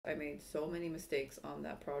I made so many mistakes on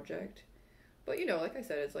that project. But you know, like I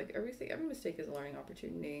said, it's like every mistake is a learning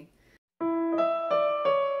opportunity.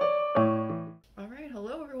 Alright,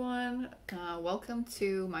 hello everyone. Welcome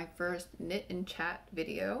to my first knit and chat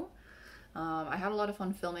video. I had a lot of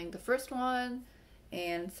fun filming the first one,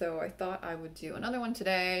 and so I thought I would do another one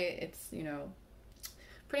today. It's, you know,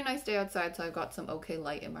 pretty nice day outside, so I've got some okay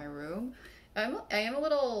light in my room. I am a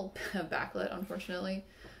little backlit, unfortunately,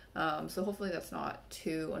 so hopefully that's not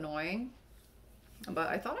too annoying. But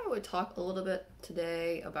I thought I would talk a little bit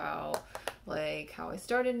today about like how I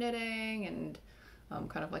started knitting and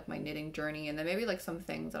kind of like my knitting journey, and then maybe like some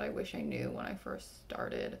things that I wish I knew when I first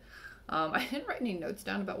started. I didn't write any notes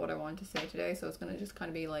down about what I wanted to say today, so it's gonna just kind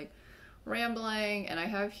of be like rambling. And I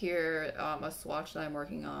have here a swatch that I'm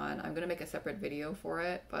working on. I'm gonna make a separate video for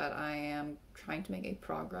it, but I am trying to make a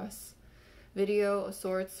progress video of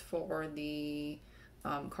sorts for the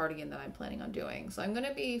cardigan that I'm planning on doing. So I'm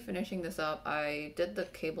gonna be finishing this up. I did the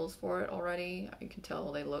cables for it already. You can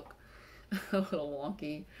tell they look a little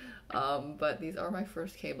wonky, but these are my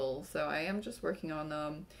first cables, so I am just working on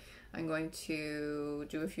them. I'm going to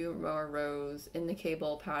do a few more rows in the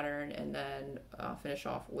cable pattern and then finish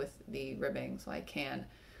off with the ribbing so I can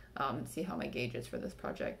see how my gauge is for this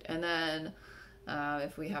project. And then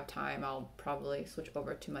if we have time, I'll probably switch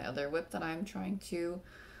over to my other whip that I'm trying to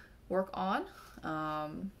work on.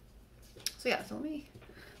 So yeah, so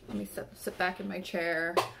let me sit back in my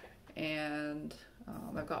chair, and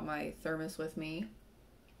I've got my thermos with me.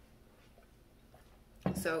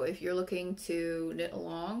 So if you're looking to knit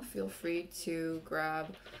along, feel free to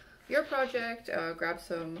grab your project, grab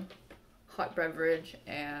some hot beverage,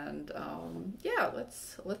 and yeah,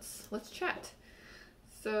 let's chat.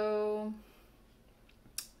 So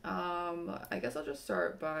I guess I'll just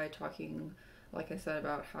start by talking, like I said,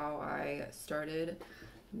 about how I started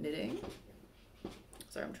knitting.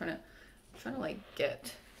 Sorry, I'm trying to like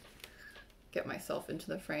get myself into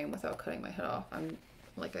the frame without cutting my head off.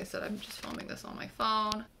 Like I said, I'm just filming this on my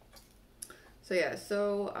phone. So yeah,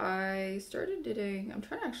 so I started knitting. I'm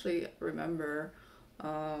trying to actually remember.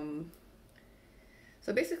 So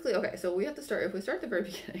basically, okay, so we have to start, if we start at the very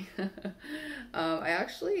beginning, I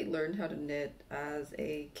actually learned how to knit as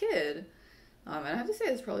a kid. And I have to say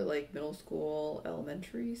it's probably like middle school,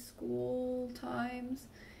 elementary school times.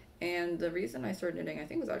 And the reason I started knitting, I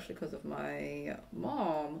think, was actually because of my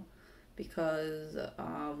mom, because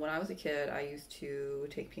when I was a kid, I used to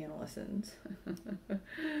take piano lessons.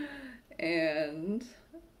 And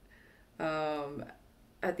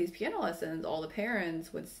at these piano lessons, all the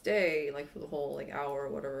parents would stay like for the whole like hour or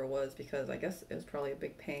whatever it was, because I guess it was probably a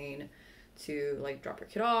big pain to like drop your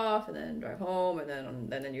kid off and then drive home, and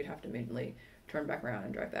then you'd have to immediately turn back around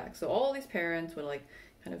and drive back. So all these parents would like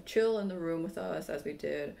kind of chill in the room with us as we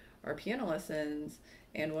did our piano lessons.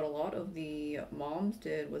 And what a lot of the moms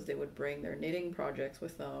did was they would bring their knitting projects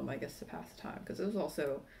with them, I guess, to pass the time, because it was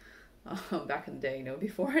also back in the day, you know,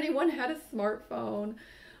 before anyone had a smartphone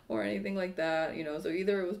or anything like that, you know. So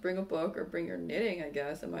either it was bring a book or bring your knitting, I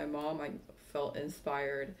guess. And my mom, I felt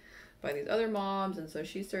inspired by these other moms, and so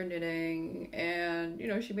she started knitting, and you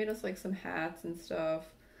know, she made us like some hats and stuff,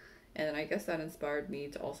 and I guess that inspired me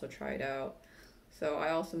to also try it out. So I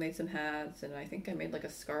also made some hats, and I think I made like a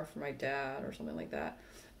scarf for my dad or something like that.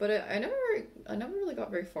 But I never really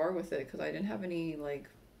got very far with it, because I didn't have any like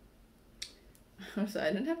I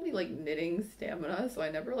didn't have any like knitting stamina, so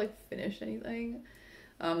I never like finished anything.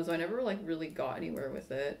 So I never like really got anywhere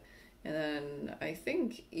with it. And then I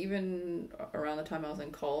think even around the time I was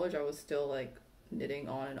in college, I was still like knitting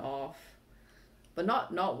on and off, but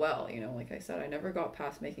not well, you know. Like I said, I never got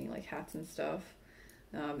past making like hats and stuff,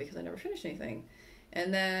 because I never finished anything.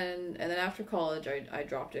 And then after college, I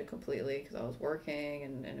dropped it completely because I was working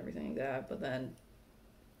and everything like that. But then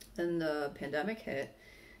the pandemic hit,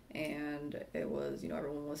 and it was, you know,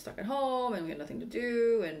 everyone was stuck at home and we had nothing to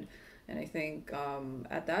do. And I think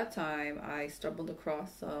at that time I stumbled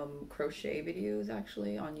across some crochet videos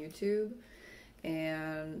actually on YouTube,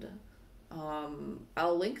 and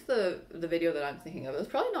I'll link the video that I'm thinking of. It was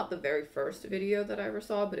probably not the very first video that I ever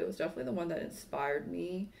saw, but it was definitely the one that inspired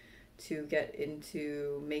me to get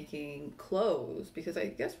into making clothes, because I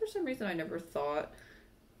guess for some reason I never thought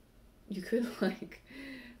you could like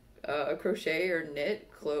crochet or knit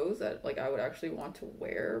clothes that like I would actually want to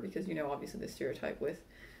wear, because, you know, obviously the stereotype with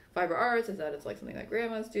fiber arts is that it's like something that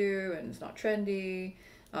grandmas do and it's not trendy.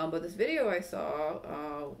 But this video I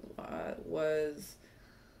saw was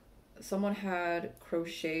someone had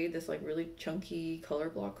crocheted this like really chunky color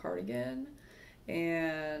block cardigan,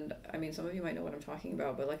 and I mean, some of you might know what I'm talking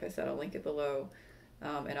about, but like I said, I'll link it below,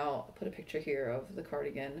 and I'll put a picture here of the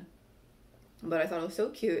cardigan. but I thought it was so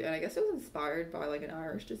cute, and I guess it was inspired by like an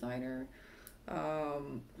Irish designer,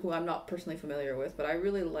 who I'm not personally familiar with, but I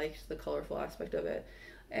really liked the colorful aspect of it.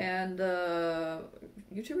 And the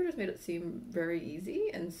YouTuber just made it seem very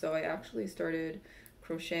easy, and so I actually started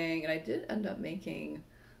crocheting, and I did end up making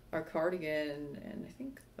our cardigan and I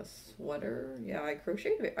think a sweater. Yeah, I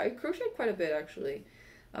crocheted. I crocheted quite a bit actually,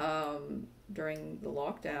 during the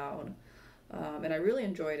lockdown, and I really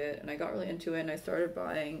enjoyed it, and I got really into it, and I started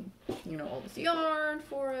buying, you know, all this yarn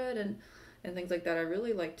for it and things like that. I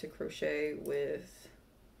really like to crochet with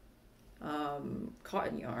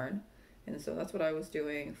cotton yarn, and so that's what I was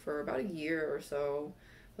doing for about a year or so.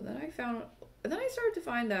 But then I started to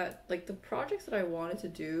find that like the projects that I wanted to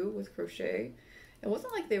do with crochet, it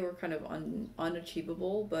wasn't like they were kind of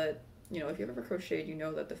unachievable, but you know, if you've ever crocheted, you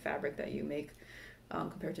know that the fabric that you make,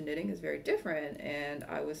 compared to knitting, is very different. And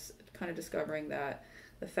I was kind of discovering that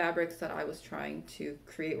the fabrics that I was trying to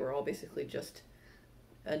create were all basically just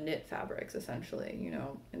knit fabrics, essentially, you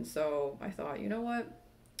know. And so I thought, you know what?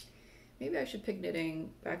 Maybe I should pick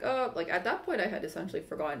knitting back up. Like at that point, I had essentially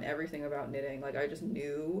forgotten everything about knitting. Like I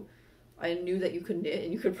knew that you could knit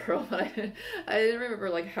and you could purl, but I didn't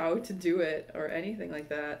remember like how to do it or anything like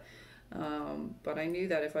that. But I knew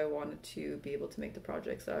that if I wanted to be able to make the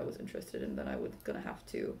projects that I was interested in, then I was gonna have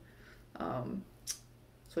to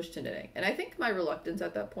switch to knitting. And I think my reluctance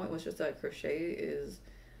at that point was just that crochet is,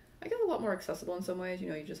 I guess, a lot more accessible in some ways. You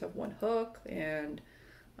know, you just have one hook, and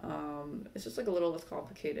it's just like a little less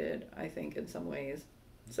complicated, I think, in some ways.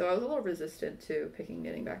 So I was a little resistant to picking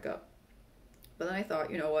knitting back up. But then I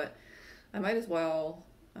thought, you know what? I might as well.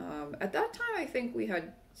 At that time, I think we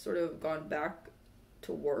had sort of gone back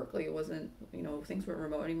to work. Like it wasn't, you know, things weren't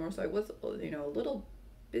remote anymore. So I was, you know, a little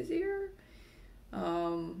busier.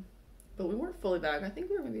 But we weren't fully back. I think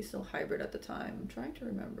we were maybe still hybrid at the time. I'm trying to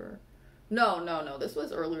remember. No. This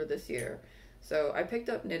was earlier this year. So I picked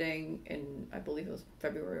up knitting in, I believe it was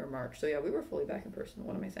February or March. So yeah, we were fully back in person.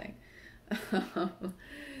 What am I saying?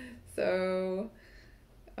 So,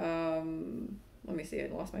 let me see, I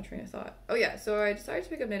lost my train of thought. Oh yeah, so I decided to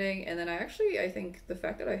pick up knitting, and then I think the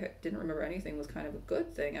fact that I didn't remember anything was kind of a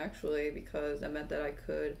good thing, actually, because it meant that I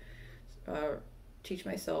could teach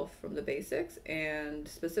myself from the basics, and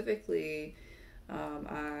specifically,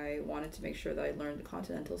 I wanted to make sure that I learned the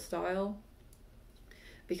continental style,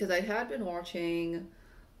 because I had been watching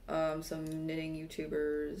some knitting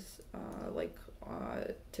YouTubers, like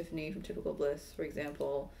Tiffany from Typical Bliss, for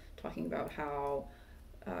example, talking about how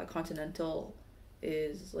continental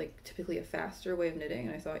is like typically a faster way of knitting,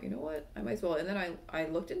 and I thought, you know what, I might as well. And then I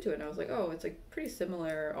looked into it, and I was like, oh, it's like pretty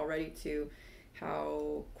similar already to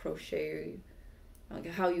how crochet, like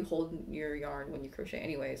how you hold your yarn when you crochet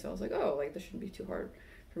anyway. So I was like, oh, like this shouldn't be too hard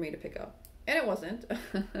for me to pick up, and it wasn't.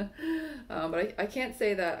 But I can't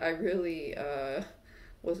say that I really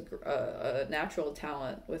was a natural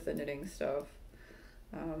talent with the knitting stuff.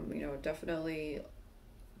 You know, definitely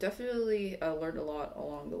learned a lot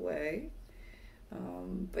along the way.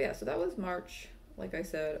 But yeah, so that was March, like I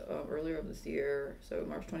said, earlier of this year, so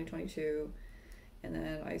March 2022. And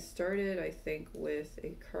then I started, I think, with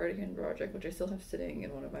a cardigan project, which I still have sitting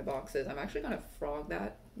in one of my boxes. I'm actually going to frog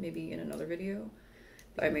that maybe in another video.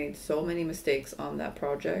 I made so many mistakes on that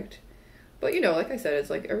project. But, you know, like I said, it's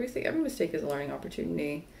like every mistake is a learning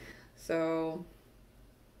opportunity. So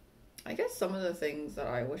I guess some of the things that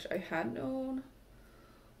I wish I had known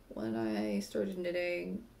when I started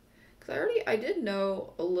knitting, because I did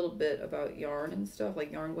know a little bit about yarn and stuff,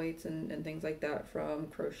 like yarn weights and things like that from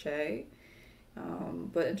crochet.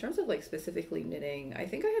 But in terms of like specifically knitting, I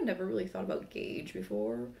think I had never really thought about gauge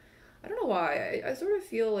before. I don't know why. I sort of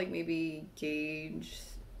feel like maybe gauge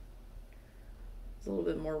is a little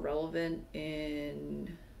bit more relevant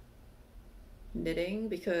in knitting,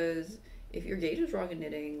 because if your gauge is wrong in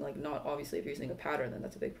knitting, like not obviously if you're using a pattern, then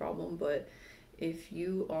that's a big problem, but if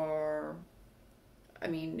you are, I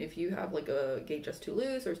mean, if you have like a gauge that's too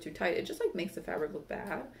loose or it's too tight, it just like makes the fabric look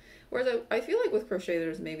bad. Whereas I feel like with crochet,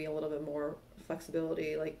 there's maybe a little bit more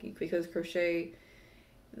flexibility, like because crochet,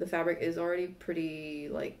 the fabric is already pretty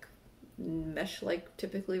like mesh-like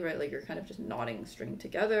typically, right? Like you're kind of just knotting string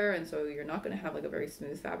together, and so you're not going to have like a very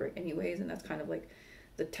smooth fabric anyways, and that's kind of like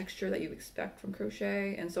the texture that you expect from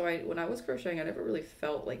crochet. And so when I was crocheting, I never really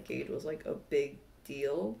felt like gauge was like a big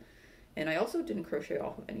deal. And I also didn't crochet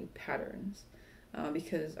off of any patterns,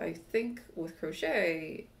 because I think with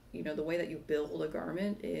crochet, you know, the way that you build a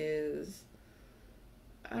garment is,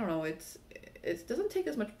 I don't know, it doesn't take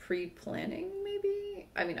as much pre-planning maybe.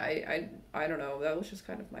 I mean, I don't know, that was just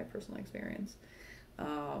kind of my personal experience.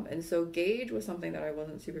 And so gauge was something that I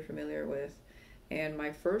wasn't super familiar with. And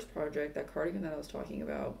my first project, that cardigan that I was talking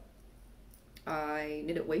about, I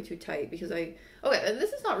knit it way too tight because okay, and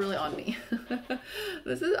this is not really on me.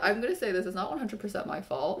 I'm gonna say this is not 100% my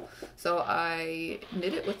fault. So I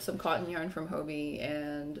knit it with some cotton yarn from Hobie,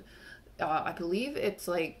 and I believe it's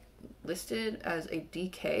like listed as a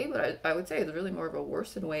DK, but I would say it's really more of a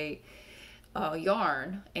worsted weight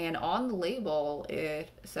yarn. And on the label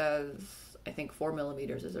it says, I think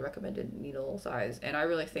 4mm is the recommended needle size, and I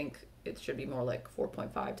really think it should be more like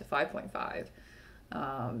 4.5 to 5.5.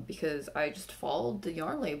 Because I just followed the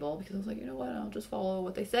yarn label because I was like, you know what, I'll just follow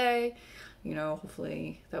what they say, you know,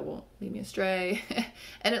 hopefully that won't lead me astray.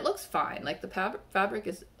 And it looks fine. Like the fabric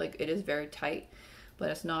is like, it is very tight, but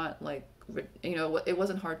it's not like, you know, it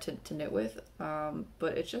wasn't hard to knit with,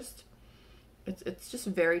 but it's just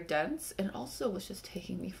very dense, and also was just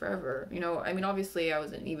taking me forever. You know, I mean, obviously I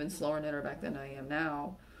was an even slower knitter back then I am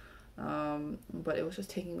now, but it was just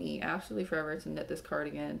taking me absolutely forever to knit this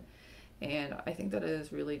cardigan. And I think that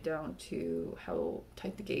is really down to how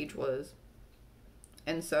tight the gauge was.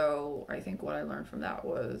 And so I think what I learned from that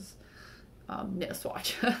was knit a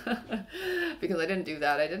swatch. Because I didn't do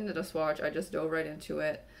that. I didn't knit a swatch. I just dove right into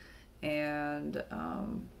it. And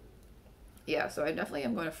yeah, so I definitely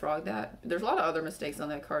am going to frog that. There's a lot of other mistakes on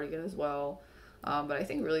that cardigan as well. But I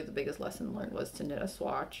think really the biggest lesson learned was to knit a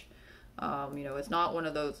swatch. You know, it's not one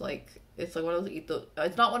of those like, it's like one of those,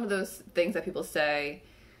 it's not one of those things that people say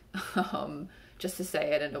just to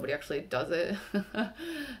say it and nobody actually does it.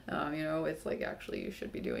 You know, it's like actually you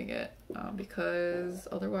should be doing it, because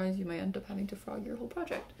otherwise you might end up having to frog your whole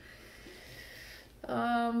project.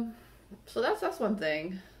 So that's one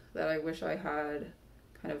thing that I wish I had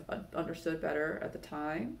kind of understood better at the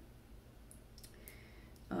time.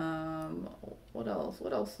 What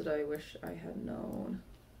else did I wish I had known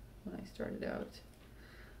when I started out?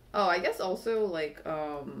 Oh, I guess also like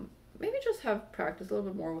maybe just have practice a little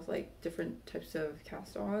bit more with like different types of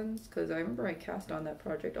cast-ons, because I remember I cast on that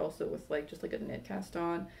project also with like just like a knit cast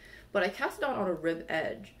on, but I cast it on a rib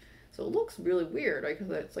edge, so it looks really weird, right?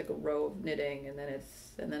 Because it's like a row of knitting, and then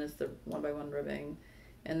it's the 1x1 ribbing,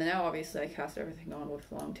 and then now obviously I cast everything on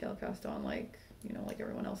with long tail cast on, like, you know, like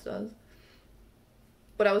everyone else does.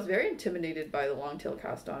 But I was very intimidated by the long tail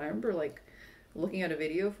cast on. I remember like looking at a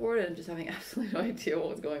video for it and just having absolutely no idea what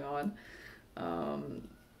was going on.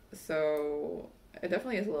 So it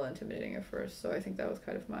definitely is a little intimidating at first. So I think that was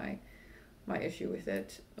kind of my issue with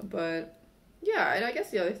it. But yeah, and I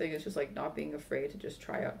guess the other thing is just like not being afraid to just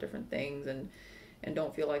try out different things, and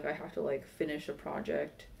don't feel like I have to like finish a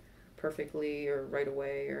project perfectly or right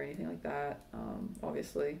away or anything like that,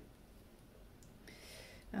 obviously.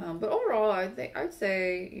 But overall, I'd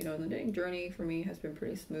say, you know, the knitting journey for me has been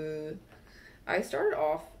pretty smooth. I started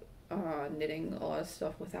off knitting a lot of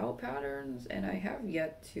stuff without patterns, and I have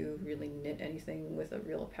yet to really knit anything with a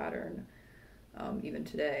real pattern, even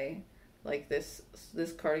today. Like this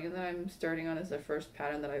cardigan that I'm starting on is the first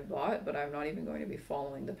pattern that I bought, but I'm not even going to be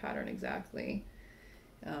following the pattern exactly,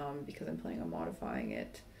 because I'm planning on modifying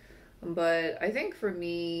it. But I think for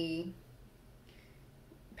me,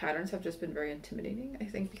 patterns have just been very intimidating, I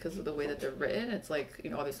think, because of the way that they're written. It's like, you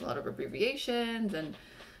know, obviously a lot of abbreviations, and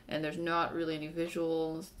there's not really any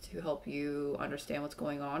visuals to help you understand what's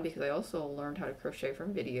going on, because I also learned how to crochet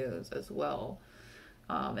from videos as well.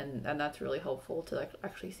 And that's really helpful to like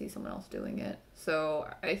actually see someone else doing it. So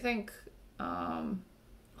I think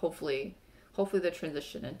hopefully the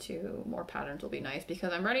transition into more patterns will be nice,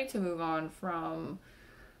 because I'm ready to move on from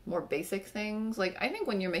more basic things. Like, I think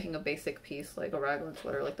when you're making a basic piece like a raglan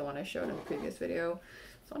sweater like the one I showed in the previous video,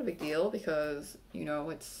 it's not a big deal, because, you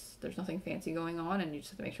know, there's nothing fancy going on, and you just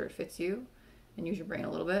have to make sure it fits you and use your brain a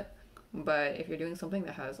little bit. But if you're doing something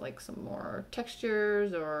that has like some more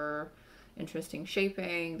textures or interesting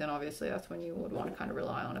shaping, then obviously that's when you would want to kind of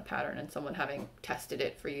rely on a pattern and someone having tested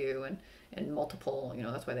it for you, and multiple, you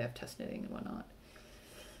know, that's why they have test knitting and whatnot.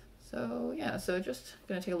 So yeah, so just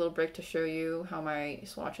gonna take a little break to show you how my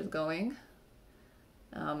swatch is going.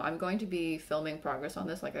 I'm going to be filming progress on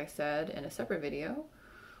this, like I said, in a separate video,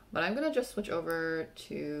 but I'm gonna just switch over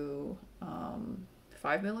to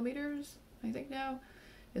 5mm, I think now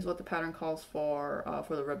is what the pattern calls for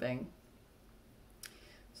the ribbing.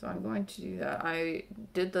 So I'm going to do that. I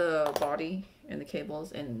did the body and the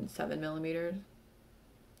cables in 7mm.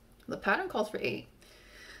 The pattern calls for 8.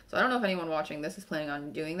 So I don't know if anyone watching this is planning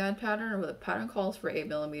on doing that pattern, or the pattern calls for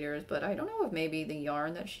 8mm, but I don't know if maybe the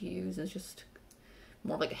yarn that she used is just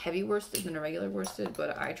more like a heavy worsted than a regular worsted,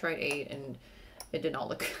 but I tried 8 and it did not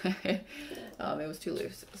look good. It was too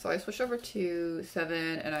loose. So I switched over to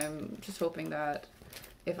 7, and I'm just hoping that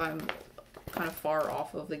if I'm kind of far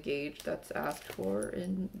off of the gauge that's asked for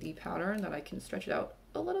in the pattern, that I can stretch it out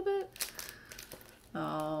a little bit.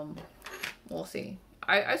 we'll see.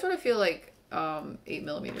 I sort of feel like 8mm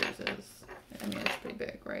is, I mean, it's pretty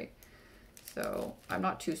big, right? So I'm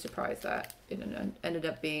not too surprised that it ended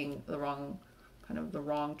up being the wrong, kind of the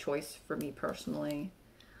wrong choice for me personally.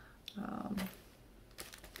 Yeah,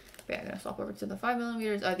 I'm gonna swap over to the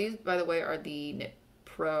 5mm. These, by the way, are the Knit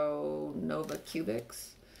Pro Nova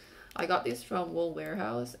Cubics. I got these from Wool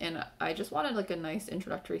Warehouse, and I just wanted like a nice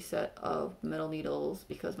introductory set of metal needles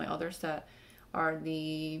because my other set are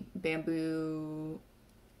the bamboo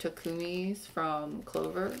takumis from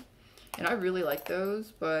Clover, and I really like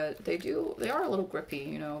those, but they are a little grippy,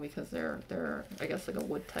 you know, because they're I guess like a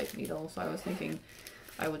wood type needle. So I was thinking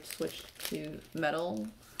I would switch to metal,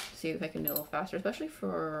 see if I can knit a little faster, especially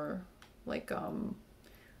for like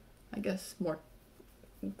I guess more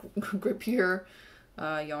grippier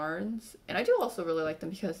yarns. And I do also really like them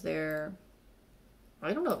because they're,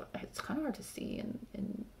 I don't know, it's kind of hard to see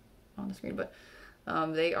in on the screen, but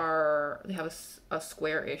they have a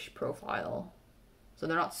square-ish profile, so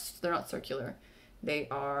they're not circular. They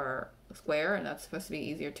are square, and that's supposed to be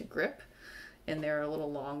easier to grip, and they're a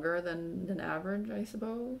little longer than average, I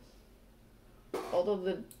suppose. Although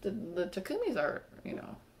the takumis are, you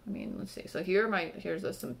know, I mean, let's see. So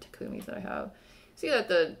here's some takumis that I have. See that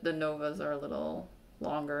the Novas are a little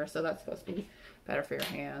longer, so that's supposed to be better for your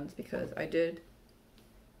hands, because I did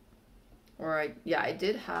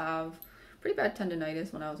have pretty bad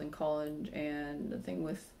tendonitis when I was in college, and the thing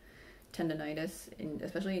with tendonitis,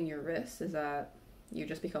 especially in your wrists, is that you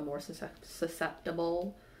just become more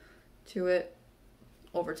susceptible to it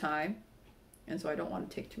over time, and so I don't want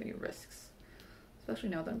to take too many risks, especially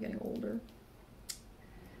now that I'm getting older.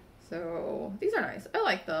 So these are nice. I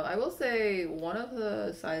like them. I will say one of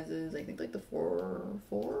the sizes, I think like the 4mm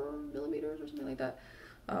or something like that.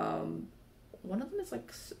 One of them is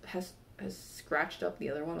like has scratched up the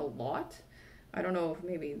other one a lot. I don't know if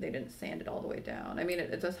maybe they didn't sand it all the way down. I mean,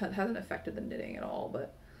 it hasn't affected the knitting at all,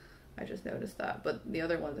 but I just noticed that. But the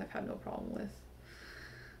other ones I've had no problem with.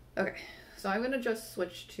 Okay, so I'm gonna just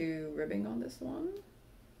switch to ribbing on this one.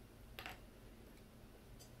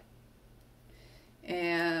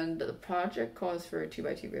 And the project calls for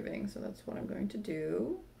 2x2 ribbing, so that's what I'm going to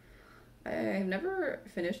do. I've never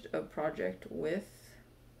finished a project with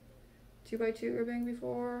 2x2 ribbing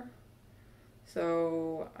before,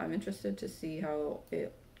 so I'm interested to see how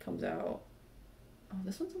it comes out. Oh,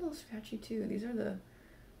 this one's a little scratchy too. These are the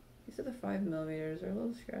 5mm. They're a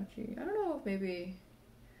little scratchy. I don't know if maybe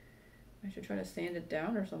I should try to sand it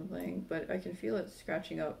down or something, but I can feel it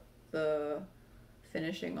scratching up the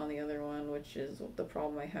finishing on the other one, which is the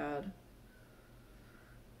problem I had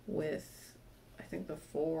with, I think, the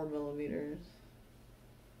 4mm.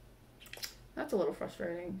 That's a little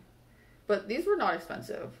frustrating, but these were not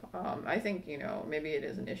expensive. I think, you know, maybe it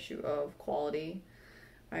is an issue of quality.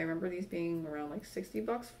 I remember these being around like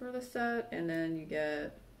 $60 for the set, and then you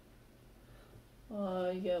get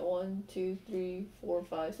 1, 2, 3, 4,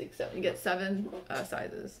 5, 6, 7. You get 7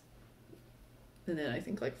 sizes. And then I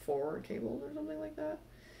think like 4 cables or something like that.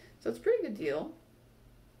 So it's a pretty good deal.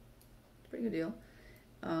 It's a pretty good deal.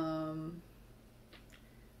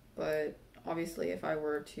 But obviously if I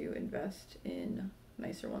were to invest in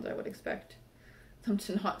nicer ones, I would expect them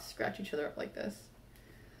to not scratch each other up like this.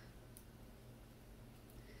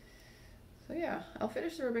 So yeah, I'll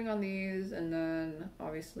finish the ribbing on these, and then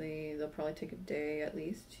obviously they'll probably take a day at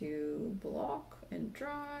least to block and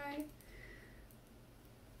dry.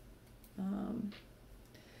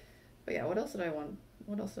 But yeah, what else did I want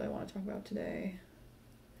to talk about today?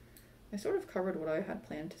 I sort of covered what I had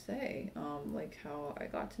planned to say, like how I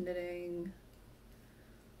got to knitting,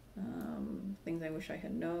 things I wish I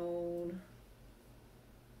had known.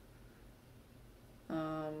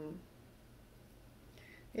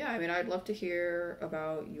 Yeah, I mean, I'd love to hear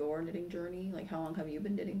about your knitting journey. Like, how long have you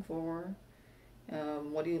been knitting for?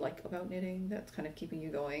 What do you like about knitting that's kind of keeping you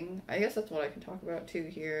going? I guess that's what I can talk about too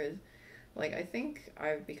here is, like, I think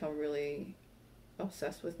I've become really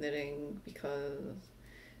obsessed with knitting because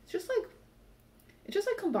it just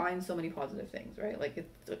combines so many positive things, right? Like,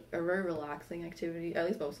 it's a very relaxing activity, at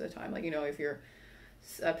least most of the time. Like, you know, if you're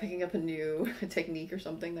picking up a new technique or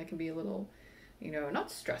something, that can be a little, you know, not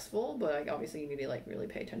stressful, but like obviously you need to like really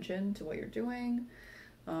pay attention to what you're doing.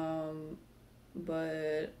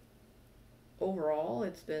 But overall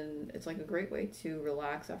it's like a great way to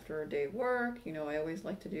relax after a day of work. You know, I always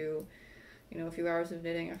like to do, you know, a few hours of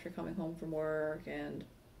knitting after coming home from work, and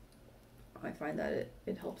I find that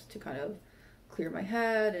it helps to kind of clear my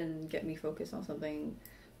head and get me focused on something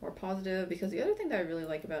more positive. Because the other thing that I really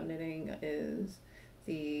like about knitting is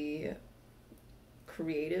the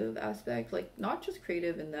creative aspect, like not just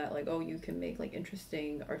creative in that like, oh, you can make like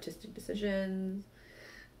interesting artistic decisions,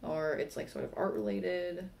 or it's like sort of art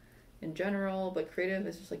related in general, but creative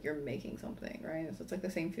is just like you're making something, right? So it's like the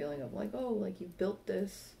same feeling of like, oh, like you built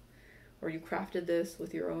this or you crafted this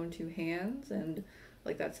with your own two hands, and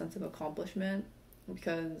like that sense of accomplishment,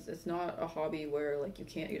 because it's not a hobby where like you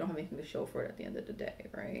don't have anything to show for it at the end of the day,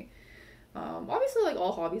 right? Obviously, like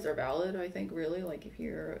all hobbies are valid, I think, really. Like if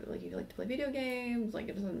you're like, you like to play video games, like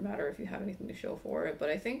it doesn't matter if you have anything to show for it. But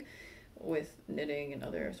I think with knitting and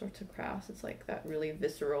other sorts of crafts, it's like that really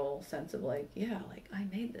visceral sense of like, yeah, like I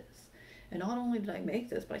made this. And not only did I make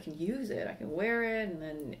this, but I can use it, I can wear it. And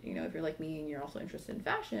then, you know, if you're like me and you're also interested in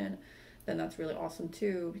fashion, then that's really awesome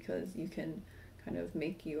too, because you can kind of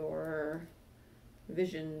make your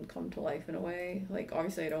vision come to life in a way. Like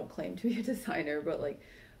obviously I don't claim to be a designer, but like,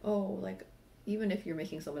 oh, like even if you're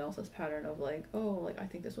making someone else's pattern of like, oh, like I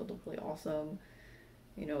think this would look really awesome,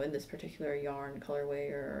 you know, in this particular yarn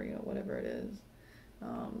colorway, or you know, whatever it is.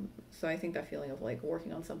 So I think that feeling of like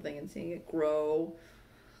working on something and seeing it grow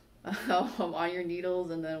on your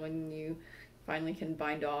needles, and then when you finally can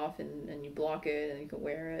bind off and you block it and you can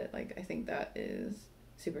wear it, like I think that is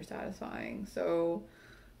super satisfying. So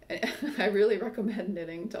I really recommend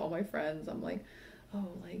knitting to all my friends. I'm like, oh,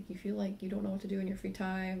 like you feel like you don't know what to do in your free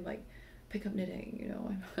time, like pick up knitting, you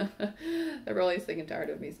know. They're really sick and tired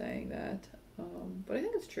of me saying that, but I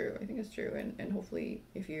think it's true. And hopefully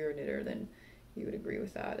if you're a knitter, then you would agree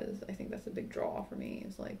with that. Is I think that's a big draw for me,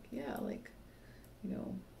 is like, yeah, like, you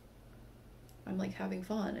know, I'm like having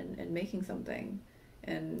fun and making something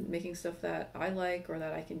and making stuff that I like or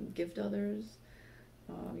that I can give to others.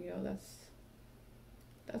 You know,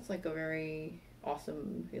 that's like a very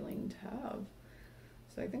awesome feeling to have.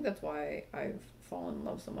 So I think that's why I've fallen in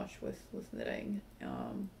love so much with knitting.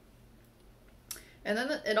 And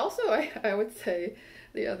then it also, I would say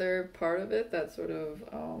the other part of it that sort of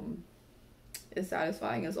is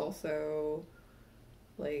satisfying is also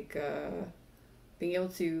like being able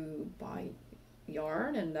to buy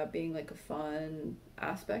yarn, and that being like a fun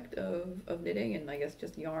aspect of knitting, and I guess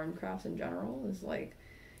just yarn crafts in general is like,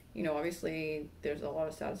 you know, obviously there's a lot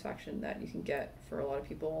of satisfaction that you can get for a lot of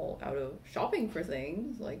people out of shopping for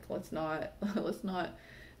things. Like let's not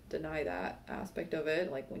deny that aspect of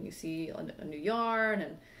it. Like when you see a new yarn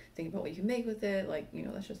and think about what you can make with it, like, you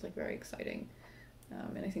know, that's just like very exciting.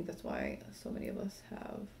 And I think that's why so many of us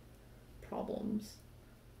have problems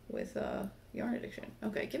with yarn addiction.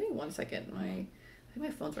 Okay, give me 1 second. I think my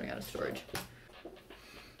phone's running out of storage.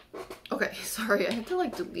 Okay, sorry, I had to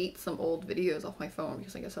like delete some old videos off my phone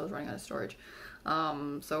because I guess I was running out of storage.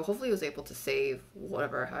 So hopefully I was able to save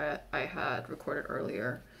whatever I had recorded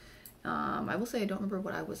earlier. I will say I don't remember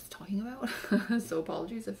what I was talking about, so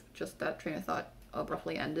apologies if just that train of thought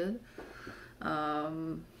abruptly ended.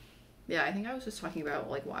 Yeah, I think I was just talking about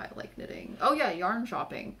like why I like knitting. Oh yeah, yarn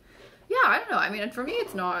shopping. Yeah, I don't know. I mean, for me,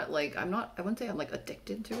 it's not like I wouldn't say I'm like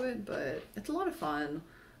addicted to it, but it's a lot of fun.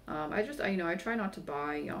 You know, I try not to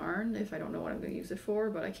buy yarn if I don't know what I'm going to use it for,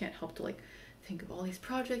 but I can't help to like think of all these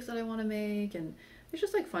projects that I want to make, and it's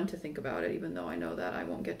just like fun to think about it, even though I know that I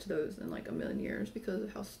won't get to those in like a million years because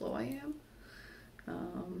of how slow I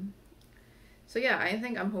am. So yeah, I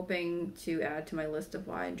think I'm hoping to add to my list of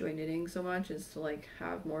why I enjoy knitting so much is to like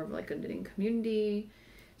have more of like a knitting community,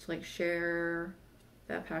 to like share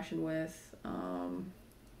that passion with.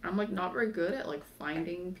 I'm like not very good at like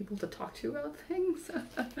finding people to talk to about things.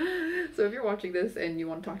 So if you're watching this and you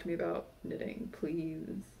want to talk to me about knitting, please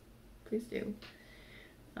do.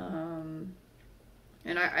 And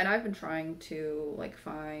I've been trying to like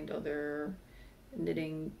find other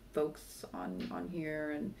knitting folks on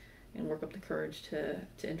here and work up the courage to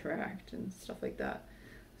interact and stuff like that.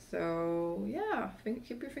 So yeah,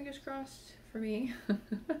 keep your fingers crossed for me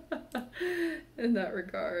in that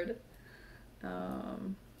regard.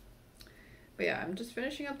 But yeah, I'm just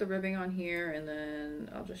finishing up the ribbing on here, and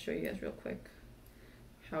then I'll just show you guys real quick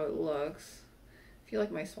how it looks. I feel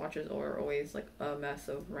like my swatches are always like a mess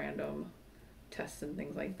of random tests and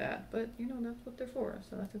things like that, but you know, that's what they're for,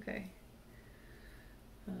 so that's okay.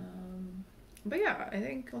 But yeah, I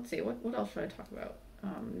think, let's see, what else should I talk about?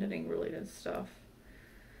 Knitting related stuff.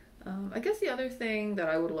 I guess the other thing that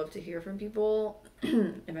I would love to hear from people,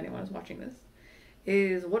 if anyone is watching this,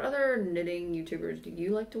 is what other knitting YouTubers do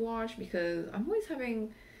you like to watch? Because I'm always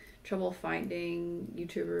having trouble finding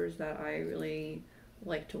YouTubers that I really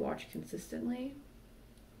like to watch consistently.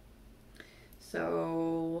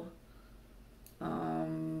 So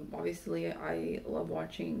obviously I love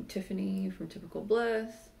watching Tiffany from Typical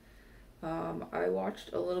Bliss. I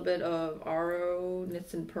watched a little bit of Aro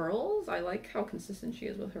Knits and Pearls. I like how consistent she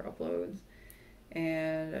is with her uploads.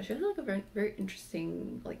 and she has like a very, very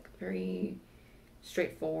interesting, like very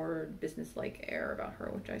straightforward business-like air about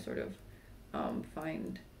her, which I sort of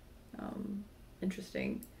find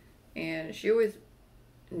interesting. And she always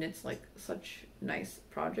knits like such nice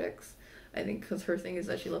projects, I think, because her thing is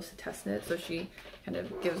that she loves to test knit, so she kind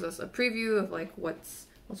of gives us a preview of like what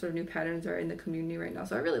sort of new patterns are in the community right now,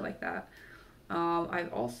 so I really like that.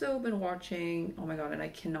 I've also been watching, oh my god, and I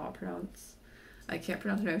can't pronounce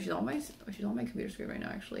her name. She's on my computer screen right now,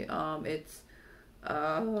 actually. It's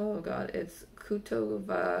oh god, it's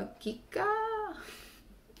Kutova Kika.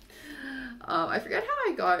 I forget how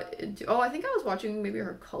I got into, I think I was watching maybe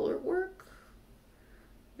her color work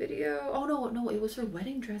video. Oh no, it was her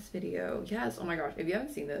wedding dress video. Yes, oh my gosh, if you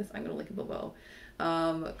haven't seen this, I'm gonna link it below.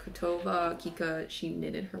 Kutova Kika, she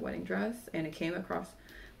knitted her wedding dress, and it came across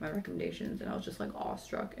my recommendations, and I was just like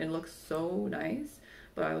awestruck, and it looks so nice,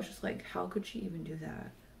 but I was just like, how could she even do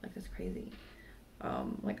that? Like, that's crazy.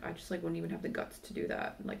 Like, I just like wouldn't even have the guts to do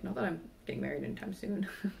that. Like, not that I'm getting married anytime soon,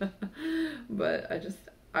 but I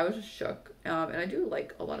was just shook. And I do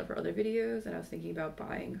like a lot of her other videos, and I was thinking about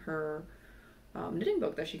buying her knitting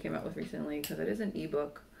book that she came out with recently, because it is an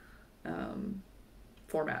ebook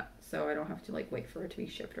format, so I don't have to like wait for it to be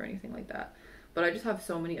shipped or anything like that. But I just have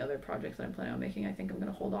so many other projects that I'm planning on making. I think I'm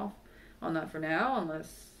gonna hold off on that for now,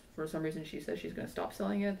 unless for some reason she says she's gonna stop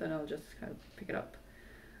selling it, then I'll just kind of pick it up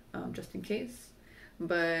just in case.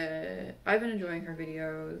 But I've been enjoying her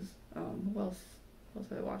videos. Who else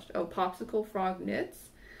have I watched? Oh, Popsicle Frog Knits.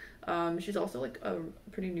 She's also like a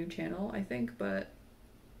pretty new channel, I think, but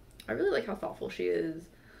I really like how thoughtful she is.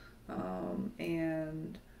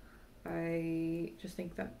 And I just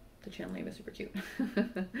think that the channel name is super cute.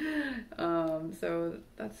 So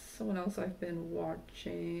that's someone else I've been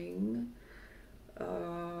watching.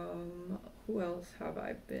 Who else have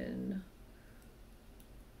I been?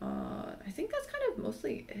 I think that's kind of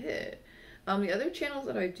mostly it. The other channels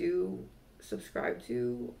that I do subscribe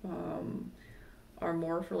to are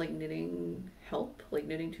more for like knitting help, like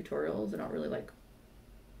knitting tutorials. They're not really like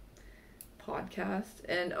podcasts.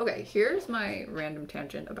 And okay, here's my random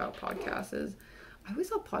tangent about podcasts is I always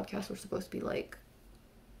thought podcasts were supposed to be like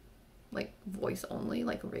voice only,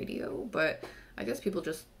 like radio, but I guess people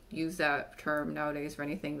just use that term nowadays for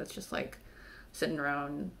anything that's just like sitting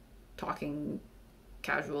around talking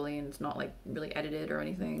casually and it's not like really edited or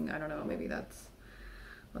anything. I don't know, maybe that's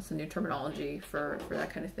a new terminology for that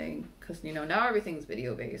kind of thing, because you know, now everything's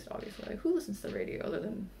video based, obviously. Like, who listens to the radio other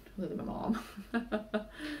than my mom?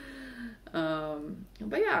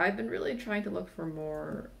 But yeah, I've been really trying to look for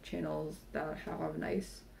more channels that have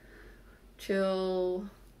nice chill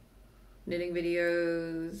knitting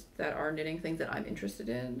videos that are knitting things that I'm interested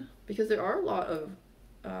in, because there are a lot of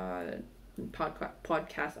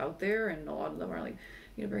podcasts out there, and a lot of them are like,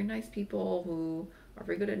 you know, very nice people who are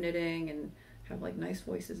very good at knitting and have like nice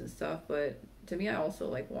voices and stuff. But to me, I also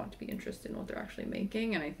like want to be interested in what they're actually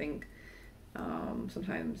making, and I think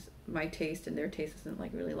sometimes my taste and their taste doesn't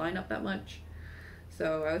like really line up that much.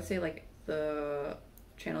 So I would say like the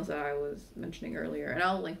channels that I was mentioning earlier, and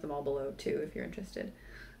I'll link them all below too if you're interested.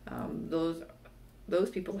 Those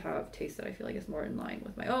people have tastes that I feel like is more in line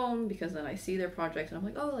with my own, because then I see their projects and I'm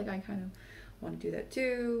like, oh, like I kind of want to do that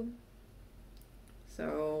too.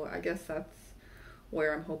 So I guess that's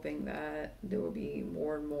where I'm hoping that there will be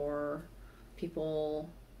more and more people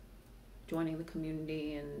joining the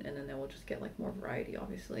community, and then they will just get like more variety,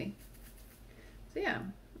 obviously. So yeah,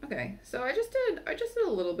 okay. So I just did a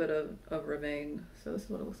little bit of ribbing. So this is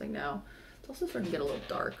what it looks like now. It's also starting to get a little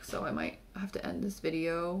dark, so I might have to end this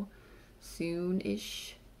video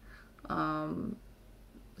soon-ish. So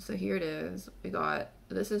here it is.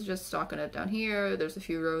 This is just stockinette down here. There's a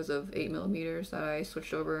few rows of 8mm that I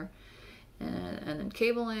switched over, and then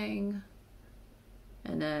cabling,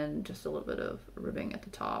 and then just a little bit of ribbing at the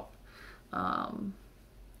top.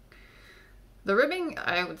 The ribbing,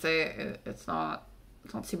 I would say it's not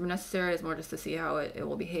super necessary. It's more just to see how it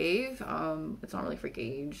will behave. It's not really for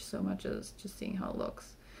gauge so much as just seeing how it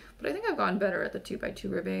looks. But I think I've gotten better at the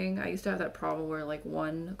 2x2 ribbing. I used to have that problem where like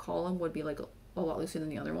one column would be like a lot looser than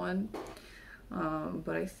the other one.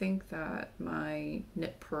 But I think that my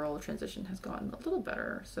knit purl transition has gotten a little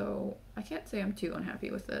better, so I can't say I'm too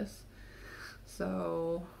unhappy with this.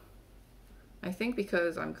 So I think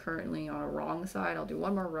because I'm currently on a wrong side, I'll do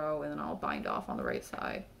one more row and then I'll bind off on the right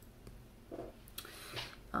side.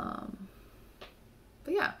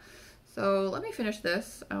 But yeah, so let me finish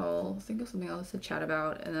this. I'll think of something else to chat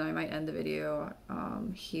about, and then I might end the video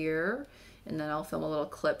here, and then I'll film a little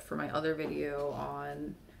clip for my other video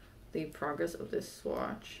on the progress of this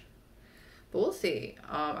swatch. But we'll see.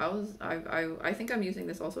 I think I'm using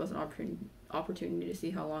this also as an opportunity to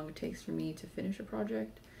see how long it takes for me to finish a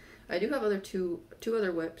project. I do have two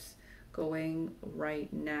other whips going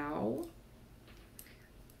right now,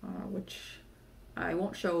 which I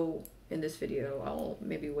won't show in this video. I'll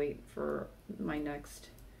maybe wait for my next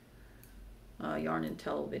yarn and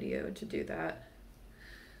tell video to do that.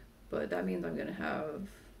 But that means I'm gonna have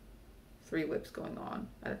 3 whips going on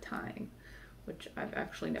at a time, which I've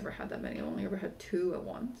actually never had that many. I've only ever had 2 at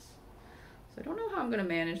once. So I don't know how I'm gonna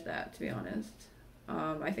manage that, to be honest.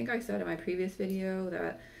 I think I said in my previous video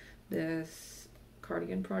that this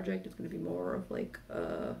cardigan project is gonna be more of like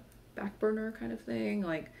a back burner kind of thing.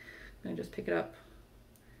 Like I'm gonna just pick it up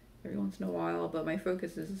every once in a while, but my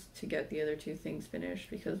focus is to get the other 2 things finished,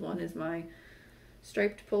 because one is my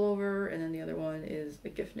striped pullover and then the other one is a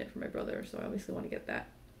gift knit for my brother. So I obviously want to get that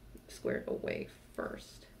squared away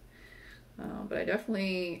first. But I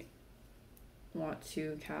definitely want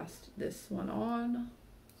to cast this one on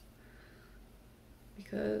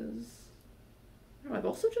because I don't know, I've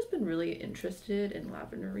also just been really interested in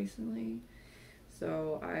lavender recently.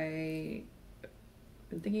 So I've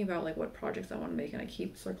been thinking about like what projects I want to make, and I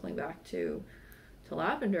keep circling back to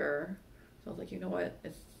lavender. So I was like, you know what,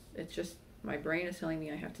 it's just my brain is telling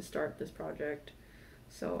me I have to start this project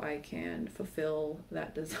so I can fulfill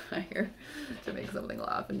that desire to make something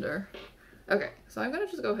lavender. Okay, so I'm gonna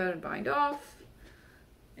just go ahead and bind off,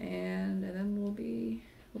 and then we'll be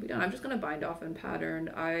done. I'm just gonna bind off and pattern.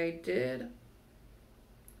 I did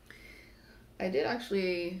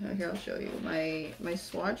actually, here I'll show you my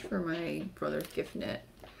swatch for my brother's gift knit.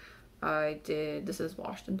 This is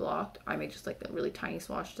washed and blocked. I made just like a really tiny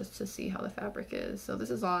swatch just to see how the fabric is. So this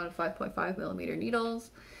is on 5.5mm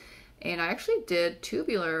needles. And I actually did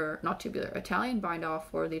Italian bind off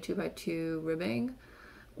for the 2x2 ribbing,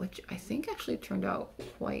 which I think actually turned out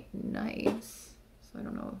quite nice. So I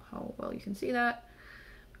don't know how well you can see that.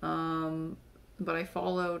 But I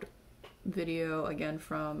followed video again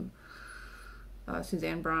from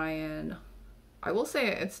Suzanne Bryan. I will say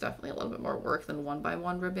it's definitely a little bit more work than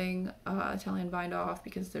 1x1 ribbing Italian bind off,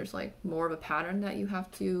 because there's like more of a pattern that you have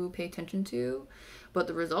to pay attention to, but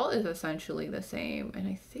the result is essentially the same. And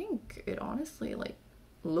I think it honestly like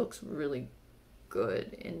looks really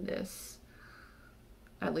good in this,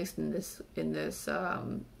 at least in this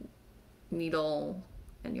needle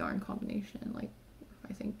and yarn combination. Like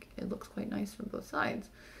I think it looks quite nice from both sides.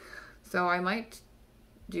 So I might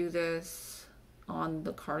do this on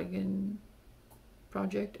the cardigan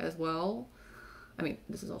project as well. I mean,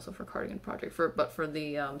 this is also for cardigan project, but for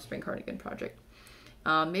the spring cardigan project.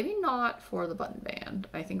 Maybe not for the button band.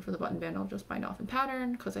 I think for the button band I'll just bind off and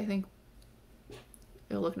pattern, because I think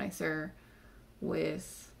it'll look nicer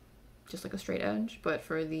with just like a straight edge. But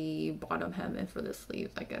for the bottom hem and for the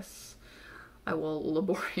sleeves, I guess I will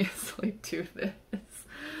laboriously do this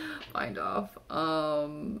bind off.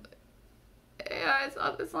 Yeah,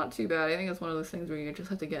 it's not too bad. I think it's one of those things where you just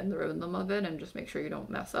have to get in the rhythm of it and just make sure you don't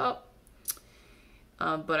mess up.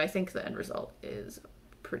 But I think the end result is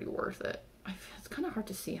pretty worth it. It's kind of hard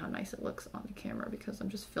to see how nice it looks on the camera because I'm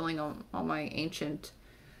just filling on my ancient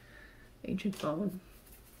phone.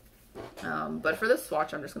 But for this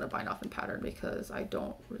swatch, I'm just going to bind off and pattern because I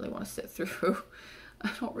don't really want to sit through.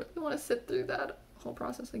 I don't really want to sit through that whole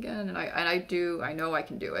process again. And I know I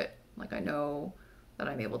can do it. Like I know that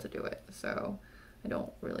I'm able to do it, so I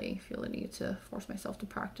don't really feel the need to force myself to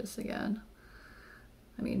practice again.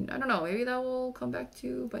 I mean, I don't know, maybe that will come back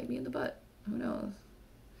to bite me in the butt, who knows.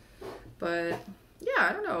 But yeah,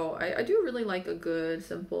 I don't know, I do really like a good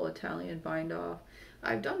simple Italian bind off.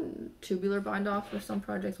 I've done tubular bind off for some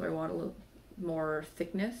projects where I want a little more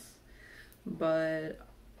thickness, but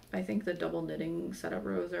I think the double knitting setup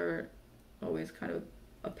rows are always kind of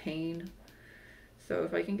a pain. So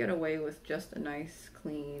if I can get away with just a nice,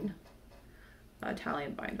 clean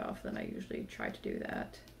Italian bind off, then I usually try to do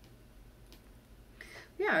that.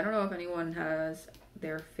 Yeah, I don't know if anyone has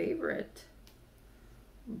their favorite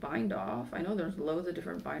bind off. I know there's loads of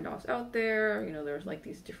different bind offs out there. You know, there's like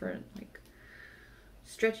these different like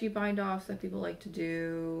stretchy bind offs that people like to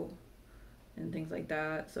do and things like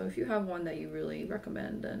that. So if you have one that you really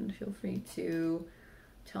recommend, then feel free to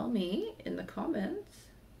tell me in the comments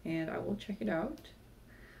and I will check it out.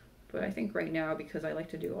 But I think right now, because I like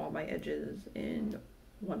to do all my edges in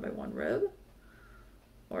 1x1 rib,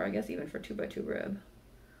 or I guess even for 2x2 rib,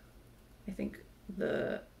 I think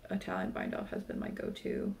the Italian bind off has been my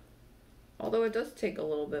go-to. Although it does take a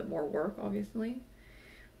little bit more work, obviously,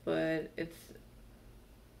 but it's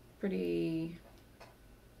pretty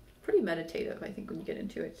meditative, I think, when you get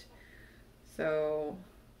into it. So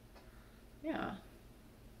yeah,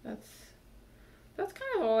 that's that's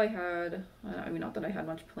kind of all I had. I mean, not that I had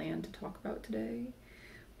much planned to talk about today,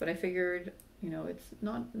 but I figured, you know, it's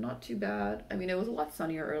not too bad. I mean, it was a lot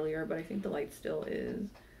sunnier earlier, but I think the light still is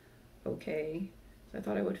okay. So I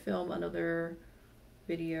thought I would film another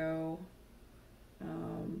video.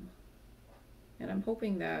 And I'm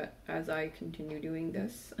hoping that as I continue doing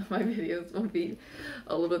this, my videos will be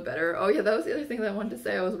a little bit better. Oh yeah, that was the other thing that I wanted to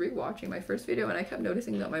say. I was rewatching my first video and I kept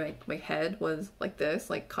noticing that my head was like this,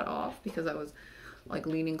 like cut off, because I was like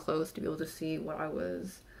leaning close to be able to see what I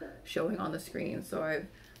was showing on the screen. So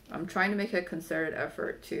I'm trying to make a concerted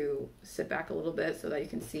effort to sit back a little bit so that you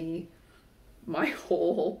can see my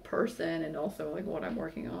whole person and also like what I'm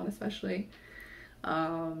working on, especially.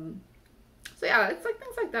 So yeah, it's like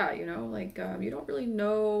things like that, you know, like you don't really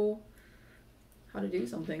know how to do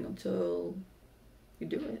something until you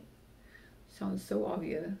do it. Sounds so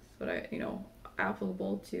obvious, but you know,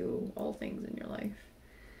 applicable to all things in your life.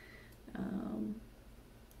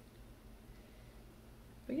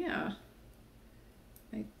 But yeah,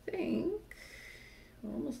 I think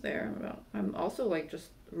we're almost there. I'm also like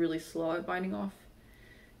just really slow at binding off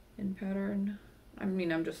in pattern. I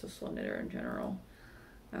mean, I'm just a slow knitter in general.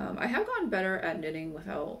 I have gotten better at knitting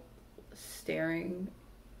without staring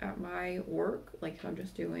at my work. Like if I'm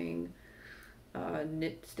just doing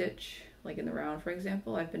knit stitch, like in the round, for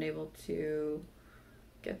example, I've been able to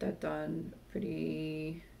get that done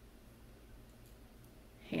pretty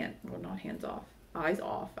not hands off, eyes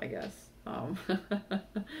off, I guess.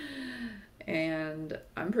 And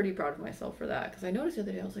I'm pretty proud of myself for that, because I noticed the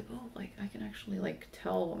other day I was like, oh, like I can actually like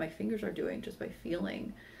tell what my fingers are doing just by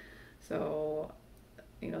feeling. So,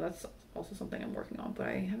 you know, that's also something I'm working on, but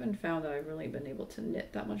I haven't found that I've really been able to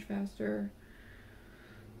knit that much faster.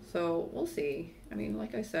 So we'll see. I mean,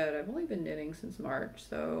 like I said, I've only been knitting since March,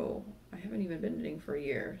 so I haven't even been knitting for a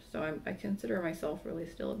year. So I consider myself really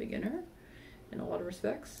still a beginner in a lot of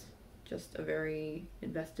respects, just a very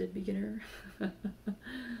invested beginner.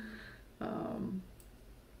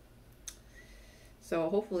 So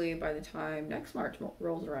hopefully by the time next March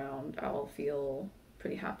rolls around, I'll feel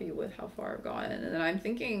pretty happy with how far I've gotten. And then I'm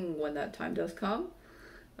thinking when that time does come,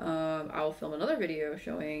 I'll film another video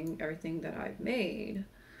showing everything that I've made,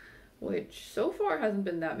 which so far hasn't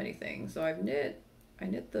been that many things. So I knit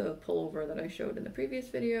the pullover that I showed in the previous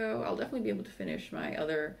video. I'll definitely be able to finish my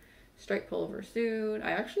other stripe pullover soon.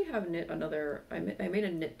 I actually have knit another, I made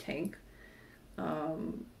a knit tank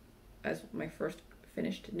as my first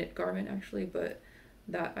finished knit garment actually, but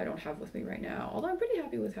that I don't have with me right now. Although I'm pretty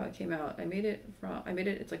happy with how it came out.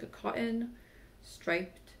 It's like a cotton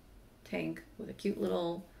striped tank with a cute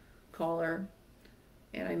little collar,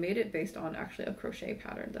 and I made it based on actually a crochet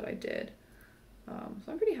pattern that I did.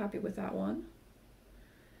 So I'm pretty happy with that one.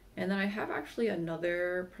 And then I have actually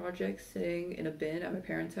another project sitting in a bin at my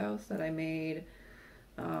parents' house that I made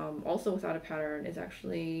also without a pattern. It's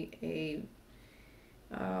actually a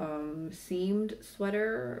seamed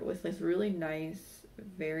sweater with this really nice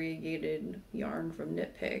variegated yarn from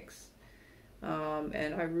Knitpicks.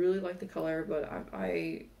 And I really like the color, but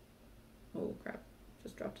oh crap,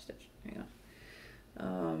 just dropped a stitch. Hang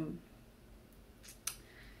on.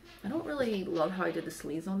 I don't really love how I did the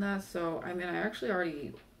sleeves on that, so I mean, I actually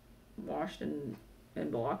already washed and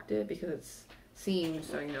blocked it because it's seamed,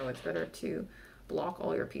 so you know it's better to block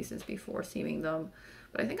all your pieces before seaming them.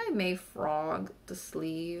 But I think I may frog the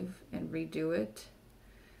sleeve and redo it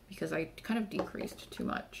because I kind of decreased too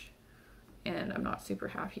much and I'm not super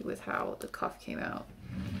happy with how the cuff came out.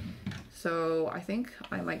 So I think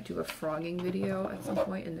I might do a frogging video at some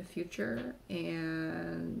point in the future,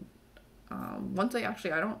 and once I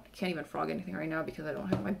can't even frog anything right now because I don't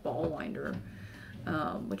have my ball winder,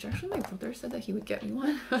 which actually my brother said that he would get me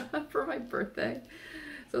one for my birthday.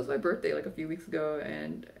 So it was my birthday like a few weeks ago,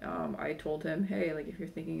 and I told him, hey, like if you're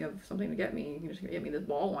thinking of something to get me, you can just get me this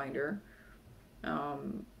ball winder.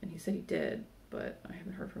 And he said he did, but I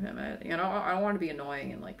haven't heard from him. I don't want to be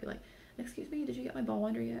annoying and like be like, excuse me, did you get my ball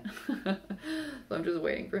winder yet? So I'm just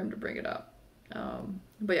waiting for him to bring it up.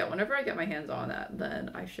 But yeah, whenever I get my hands on that,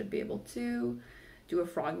 then I should be able to do a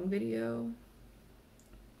frogging video,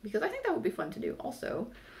 because I think that would be fun to do also.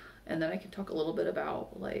 And then I can talk a little bit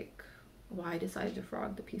about like why I decided to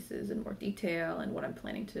frog the pieces in more detail and what I'm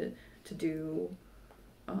planning to do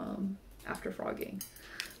after frogging.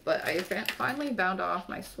 But I finally bound off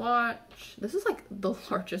my swatch. This is like the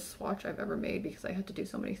largest swatch I've ever made because I had to do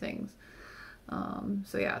so many things.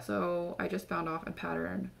 So yeah, so I just bound off a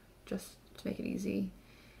pattern just to make it easy.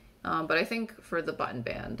 But I think for the button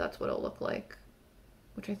band, that's what it'll look like,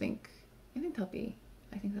 which I think that'll be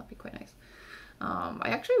quite nice. I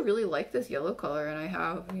actually really like this yellow color, and I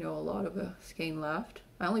have, you know, a lot of a skein left.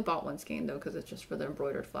 I only bought one skein though because it's just for the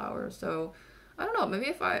embroidered flowers. So I don't know, maybe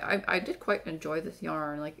if I did quite enjoy this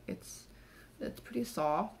yarn. Like it's pretty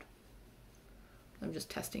soft. I'm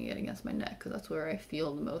just testing it against my neck because that's where I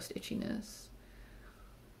feel the most itchiness.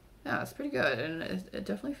 Yeah, it's pretty good, and it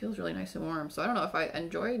definitely feels really nice and warm. So I don't know if I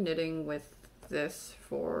enjoy knitting with this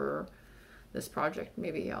for this project.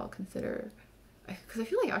 Maybe I'll consider, because I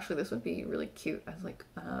feel like actually this would be really cute as like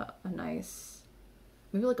a nice,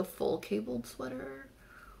 maybe like a full cabled sweater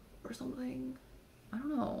or something. I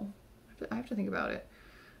don't know. I have to think about it.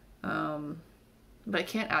 But I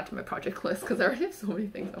can't add to my project list because I already have so many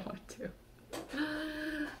things I want to.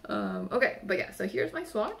 Okay, but yeah, so here's my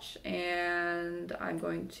swatch, and I'm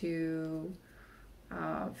going to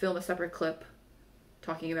film a separate clip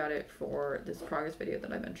talking about it for this progress video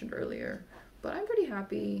that I mentioned earlier. But I'm pretty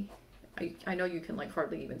happy. I know you can like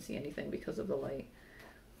hardly even see anything because of the light.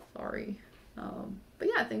 Sorry. But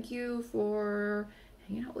yeah, thank you for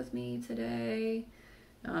hanging out with me today.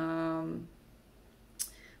 I'm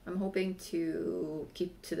hoping to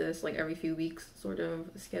keep to this like every few weeks sort of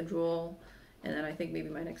schedule. And then I think maybe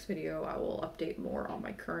my next video I will update more on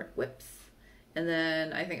my current whips. And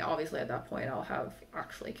then I think obviously at that point I'll have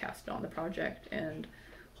actually cast on the project and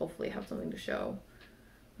hopefully have something to show.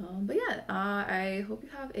 But yeah, I hope you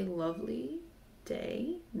have a lovely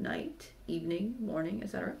day, night, evening, morning,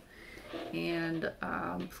 etc. And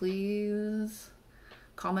please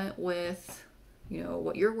comment with, you know,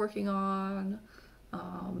 what you're working on,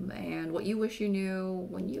 and what you wish you knew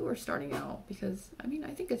when you were starting out, because I mean,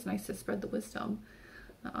 I think it's nice to spread the wisdom,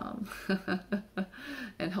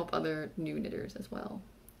 and help other new knitters as well.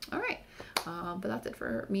 All right, but that's it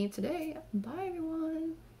for me today. Bye everyone.